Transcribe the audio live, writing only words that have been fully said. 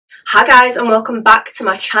Hi guys, and welcome back to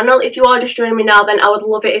my channel. If you are just joining me now, then I would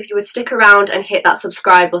love it if you would stick around and hit that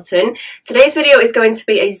subscribe button. Today's video is going to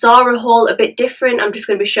be a Zara haul, a bit different. I'm just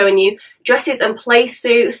going to be showing you dresses and play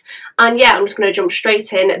suits, and yeah, I'm just going to jump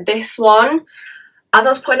straight in. This one, as I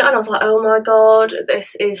was putting it on, I was like, oh my god,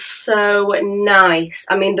 this is so nice.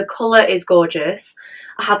 I mean, the colour is gorgeous.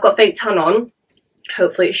 I have got fake tan on,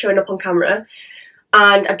 hopefully it's showing up on camera,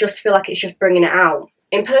 and I just feel like it's just bringing it out.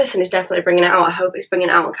 In person, it's definitely bringing it out. I hope it's bringing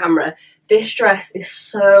it out on camera. This dress is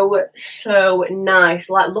so nice.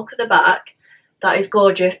 Like, look at the back. That is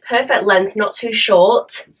gorgeous. Perfect length, not too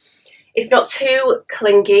short. It's not too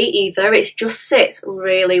clingy either. It just sits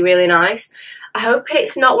really nice. I hope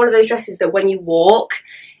it's not one of those dresses that when you walk,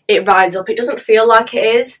 it rides up. It doesn't feel like it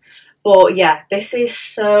is. But yeah, this is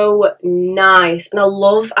so nice. And I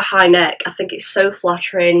love a high neck. I think it's so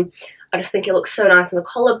flattering. I just think it looks so nice on the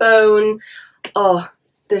collarbone. Oh,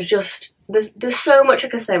 there's so much I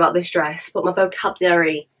can say about this dress, but my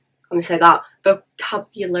vocabulary, I'm gonna say that,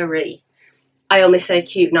 vocabulary, I only say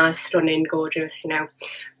cute, nice, stunning, gorgeous, you know.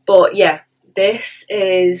 But yeah, this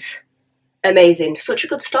is amazing. Such a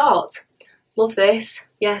good start. Love this.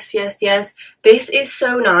 Yes. This is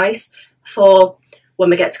so nice for when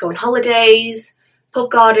we get to go on holidays, pub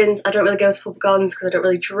gardens. I don't really go to pub gardens because I don't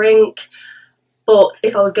really drink. But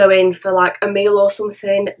if I was going for like a meal or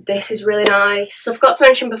something, this is really nice. So I forgot to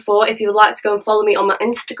mention before, if you would like to go and follow me on my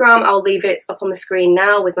Instagram, I'll leave it up on the screen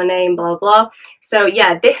now with my name, blah, blah. So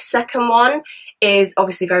yeah, this second one is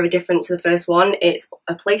obviously very different to the first one. It's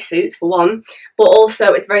a play suit for one, but also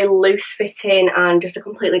it's very loose fitting and just a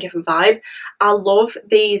completely different vibe. I love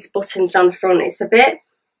these buttons down the front. It's a bit,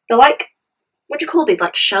 they're like, what do you call these?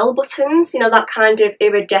 Like shell buttons, you know, that kind of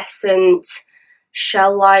iridescent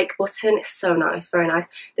shell-like button. It's so nice, very nice.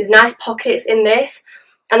 There's nice pockets in this,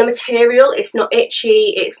 and the material, it's not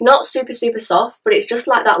itchy, it's not super soft, but it's just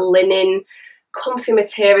like that linen comfy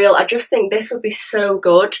material. I just think this would be so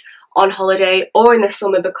good on holiday or in the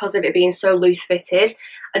summer because of it being so loose fitted.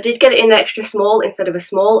 I did get it in extra small instead of a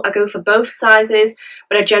small. I go for both sizes,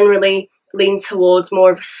 but I generally lean towards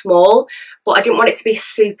more of a small, but I didn't want it to be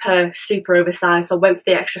super oversized, so I went for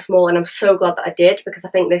the extra small, and I'm so glad that I did because I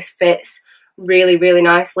think this fits really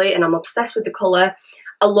nicely, and I'm obsessed with the colour.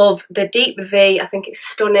 I love the deep V. I think it's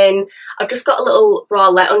stunning. I've just got a little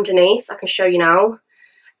bralette underneath. I can show you now.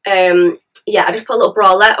 Yeah, I just put a little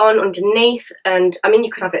bralette on underneath, and I mean,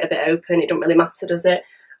 you could have it a bit open, it don't really matter, does it?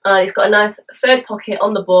 And it's got a nice third pocket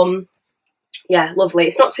on the bum. Yeah, lovely.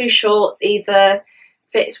 It's not too short either.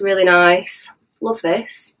 Fits really nice. Love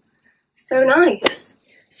this. So nice.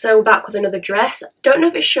 So back with another dress. Don't know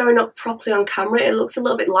if it's showing up properly on camera. It looks a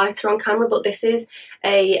little bit lighter on camera, but this is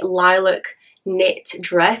a lilac knit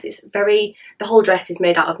dress. It's very, the whole dress is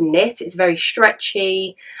made out of knit. It's very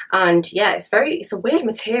stretchy, and yeah, it's a weird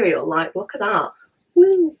material. Like, look at that.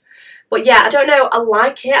 Woo. But yeah, I don't know. I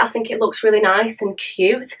like it. I think it looks really nice and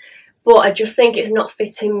cute, but I just think it's not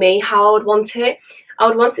fitting me how I would want it. I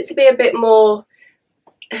would want it to be a bit more,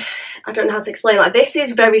 I don't know how to explain. Like, this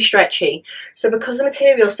is very stretchy, so because the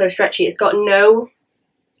material is so stretchy, it's got no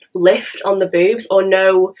lift on the boobs or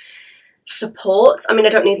no support. I mean, I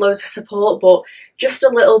don't need loads of support, but just a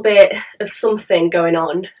little bit of something going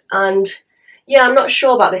on. And yeah, I'm not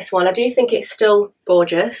sure about this one. I do think it's still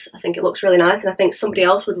gorgeous. I think it looks really nice, and I think somebody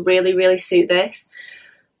else would really suit this,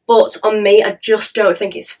 but on me, I just don't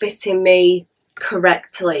think it's fitting me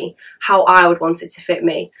correctly how I would want it to fit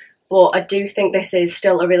me. But I do think this is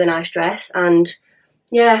still a really nice dress, and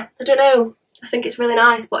yeah, I don't know. I think it's really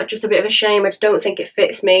nice, but it's just a bit of a shame. I just don't think it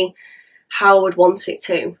fits me how I would want it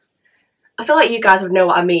to. I feel like you guys would know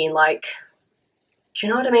what I mean. Like, do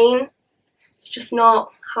you know what I mean? It's just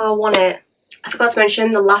not how I want it. I forgot to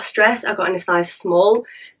mention the last dress I got in a size small.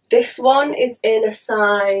 This one is in a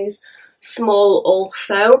size small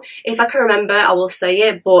also. If I can remember, I will say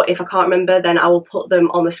it, but if I can't remember, then I will put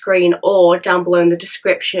them on the screen or down below in the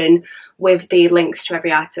description with the links to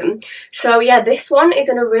every item. So yeah, this one is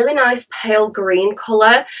in a really nice pale green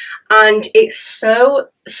colour, and it's so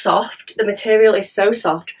soft. The material is so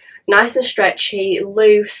soft, nice and stretchy,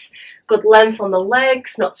 loose, good length on the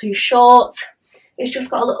legs, not too short. It's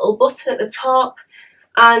just got a little button at the top,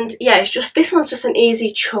 and yeah, it's just, this one's just an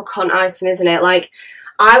easy chuck on item, isn't it? Like,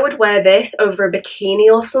 I would wear this over a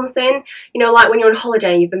bikini or something, you know, like when you're on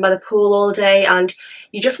holiday and you've been by the pool all day and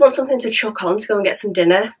you just want something to chuck on to go and get some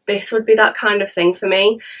dinner. This would be that kind of thing for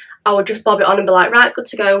me. I would just bob it on and be like, right, good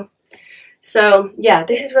to go. So yeah,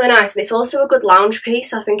 this is really nice, and it's also a good lounge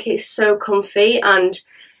piece. I think it's so comfy and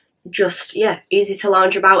just, yeah, easy to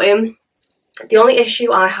lounge about in. The only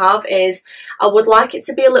issue I have is I would like it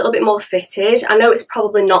to be a little bit more fitted. I know it's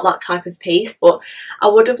probably not that type of piece, but I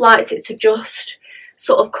would have liked it to just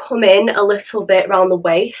sort of come in a little bit around the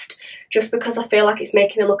waist, just because I feel like it's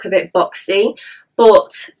making it look a bit boxy.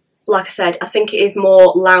 But like I said, I think it is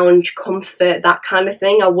more lounge comfort, that kind of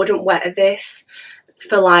thing. I wouldn't wear this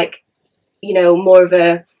for like, you know, more of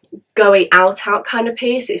a going out kind of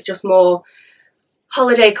piece. It's just more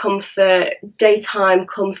holiday comfort, daytime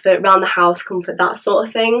comfort, round the house comfort, that sort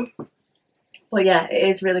of thing. But yeah, it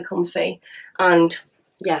is really comfy, and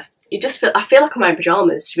yeah, I feel like I'm wearing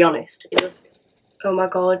pyjamas, to be honest. It does. Oh my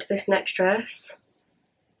god, this next dress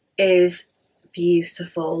is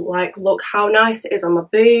beautiful. Like, look how nice it is on my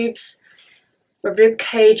boobs, my rib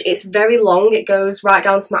cage. It's very long, it goes right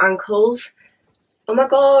down to my ankles. Oh my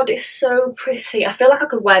god, it's so pretty. I feel like I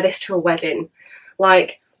could wear this to a wedding.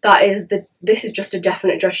 Like, this is just a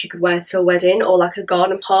definite dress you could wear to a wedding or like a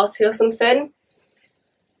garden party or something.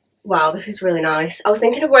 Wow, this is really nice. I was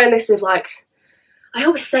thinking of wearing this with, like, I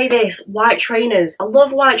always say this, white trainers. I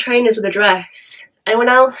love white trainers with a dress. Anyone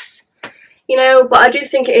else? You know, but I do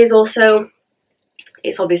think it is also,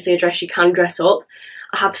 it's obviously a dress you can dress up.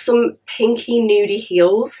 I have some pinky nudie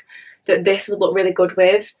heels that this would look really good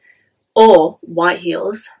with, or white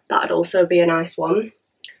heels. That'd also be a nice one.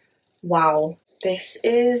 Wow, this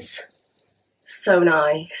is so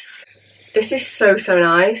nice. This is so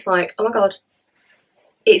nice. Like, oh my god,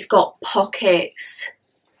 it's got pockets.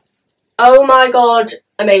 Oh my god,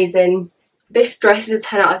 amazing. This dress is a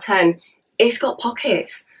 10 out of 10. It's got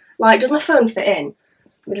pockets. Like, does my phone fit in?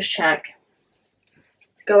 Let me just check.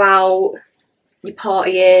 Go out, you're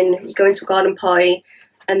partying, you go into a garden party,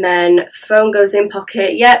 and then phone goes in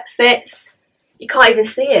pocket. Yep, fits. You can't even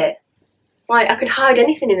see it. Like, I could hide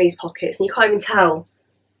anything in these pockets and you can't even tell.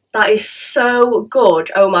 That is so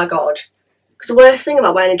good. Oh my god. Because the worst thing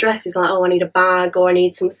about wearing a dress is like, oh, I need a bag or I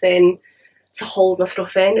need something to hold my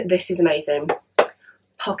stuff in. This is amazing.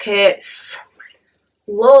 Pockets.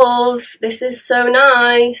 Love. This is so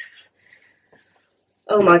nice.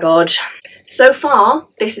 Oh my god. So far,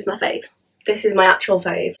 this is my fave. This is my actual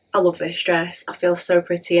fave. I love this dress. I feel so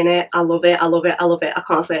pretty in it. I love it. I love it. I love it. I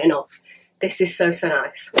can't say it enough. This is so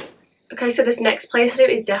nice. Okay, so this next playsuit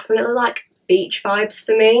is definitely like beach vibes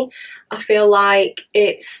for me. I feel like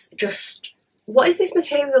it's just, what is this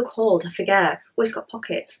material called? I forget. Oh, it's got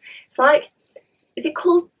pockets. It's like, is it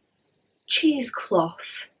called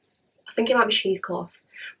cheesecloth? I think it might be cheesecloth.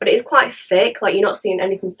 But it is quite thick, like you're not seeing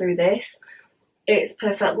anything through this. It's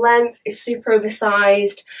perfect length, it's super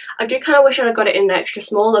oversized. I do kind of wish I'd have got it in an extra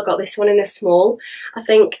small. I got this one in a small. I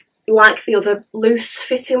think, like the other loose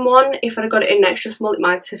fitting one, if I'd have got it in an extra small, it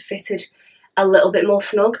might have fitted a little bit more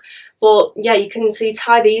snug. But yeah, you can, so you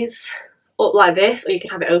tie these up like this, or you can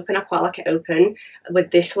have it open. I quite like it open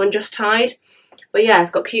with this one just tied. But yeah,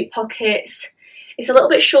 it's got cute pockets. It's a little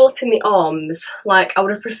bit short in the arms. Like, I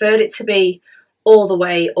would have preferred it to be all the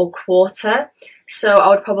way or quarter. So I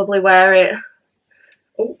would probably wear it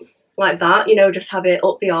like that, you know, just have it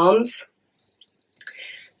up the arms.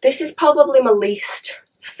 This is probably my least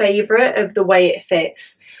favourite of the way it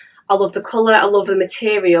fits. I love the colour, I love the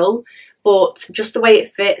material, but just the way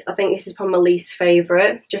it fits, I think this is probably my least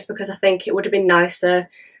favourite, just because I think it would have been nicer,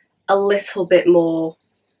 a little bit more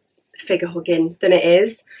figure hugging than it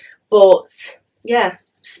is. But yeah,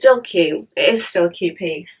 still cute. It is still a cute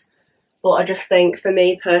piece. But I just think, for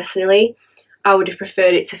me personally, I would have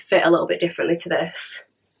preferred it to fit a little bit differently to this.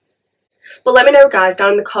 But let me know, guys,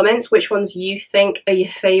 down in the comments which ones you think are your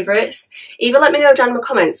favourites. Either let me know down in the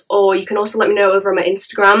comments, or you can also let me know over on my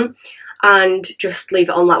Instagram and just leave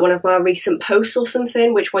it on like one of my recent posts or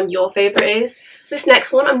something, which one your favourite is. So this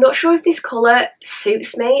next one, I'm not sure if this colour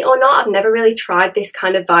suits me or not. I've never really tried this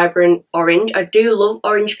kind of vibrant orange. I do love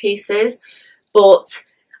orange pieces, but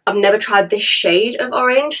I've never tried this shade of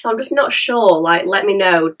orange, so I'm just not sure. Like, let me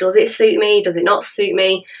know. Does it suit me? Does it not suit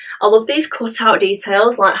me? I love these cutout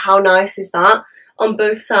details. Like, how nice is that on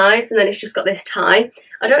both sides? And then it's just got this tie.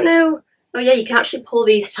 I don't know. Oh yeah, you can actually pull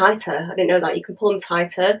these tighter. I didn't know that. You can pull them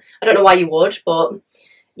tighter. I don't know why you would, but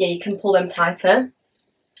yeah, you can pull them tighter.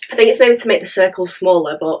 I think it's maybe to make the circles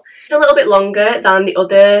smaller, but it's a little bit longer than the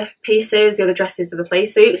other pieces, the other dresses, the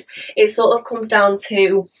playsuits. It sort of comes down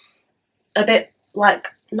to a bit like,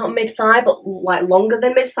 not mid-thigh, but like longer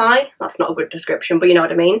than mid-thigh. That's not a good description, but you know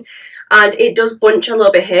what I mean. And it does bunch a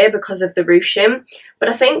little bit here because of the ruching, but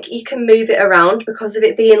I think you can move it around because of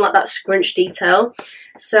it being like that scrunch detail.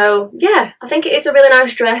 So yeah, I think it is a really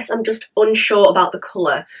nice dress. I'm just unsure about the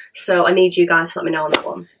colour, so I need you guys to let me know on that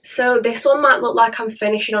one. So this one might look like I'm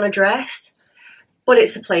finishing on a dress, but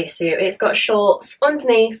it's a playsuit. It's got shorts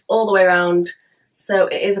underneath all the way around, So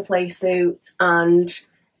it is a Playsuit, and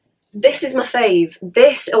this is my fave.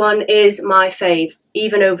 This one is my fave,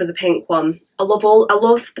 even over the pink one. I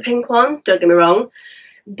love the pink one, don't get me wrong,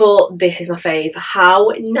 but this is my fave.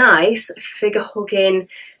 How nice, figure hugging,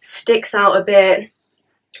 sticks out a bit.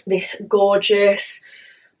 This gorgeous,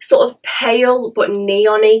 sort of pale but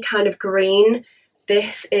neon-y kind of green.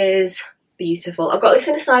 This is beautiful. I've got this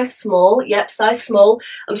in a size small. Yep, size small.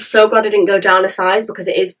 I'm so glad I didn't go down a size because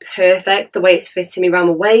it is perfect the way it's fitting me around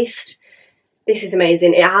my waist. This is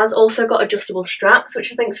amazing. It has also got adjustable straps,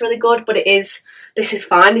 which I think is really good, but this is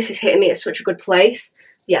fine. This is hitting me at such a good place.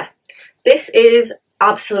 Yeah, this is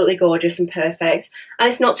absolutely gorgeous and perfect. And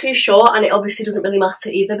it's not too short, and it obviously doesn't really matter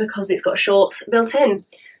either because it's got shorts built in.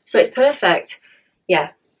 So it's perfect.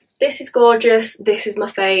 Yeah, this is gorgeous. This is my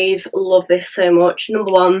fave. Love this so much.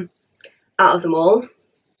 Number one out of them all.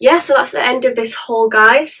 Yeah, so that's the end of this haul,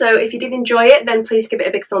 guys. So if you did enjoy it, then please give it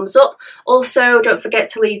a big thumbs up. Also, don't forget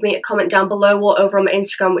to leave me a comment down below or over on my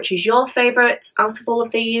Instagram which is your favourite out of all of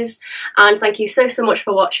these. And thank you so much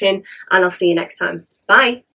for watching, and I'll see you next time. Bye!